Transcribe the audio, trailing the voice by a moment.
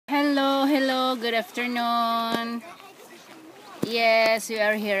Hello, good afternoon. Yes, we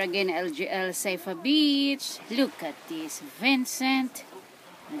are here again, LGL Saifa Beach. Look at this, Vincent,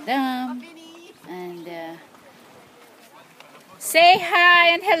 Madam, and say hi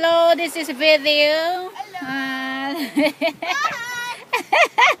and hello. This is video.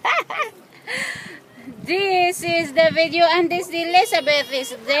 This is the video, and this Elizabeth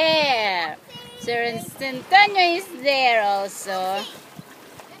is there. Sir Antonio is there also.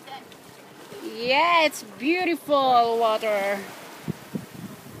 Yeah, it's beautiful water.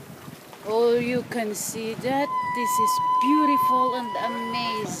 Oh, you can see that. This is beautiful and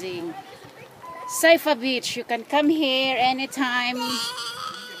amazing. Saifa Beach, you can come here anytime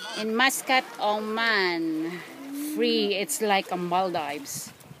in Muscat, Oman. Free, it's like a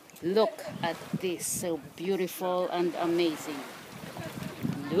Maldives. Look at this, so beautiful and amazing.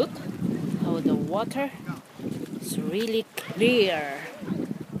 Look how the water is really clear,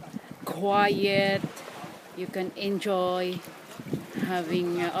 quiet. You can enjoy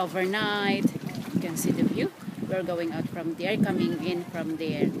having overnight. You can see the view. We're going out from there, coming in from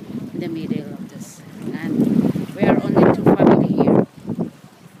there, in the middle of this, and we are only two family here.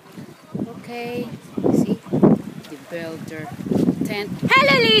 Okay, see, they build their tent.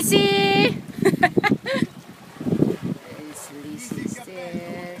 Hello, Lizzie. Lizzie's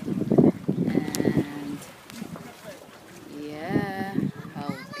there, and yeah, how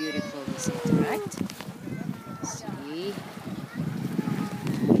beautiful is it, right? See,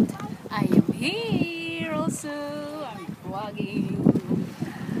 and I am here also. I'm vlogging.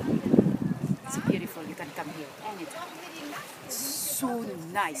 It's beautiful. You can come here anytime. It's so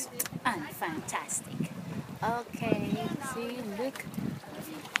nice and fantastic. Okay, see, look.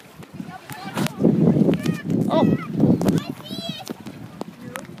 Oh!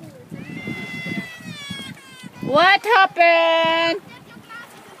 What happened?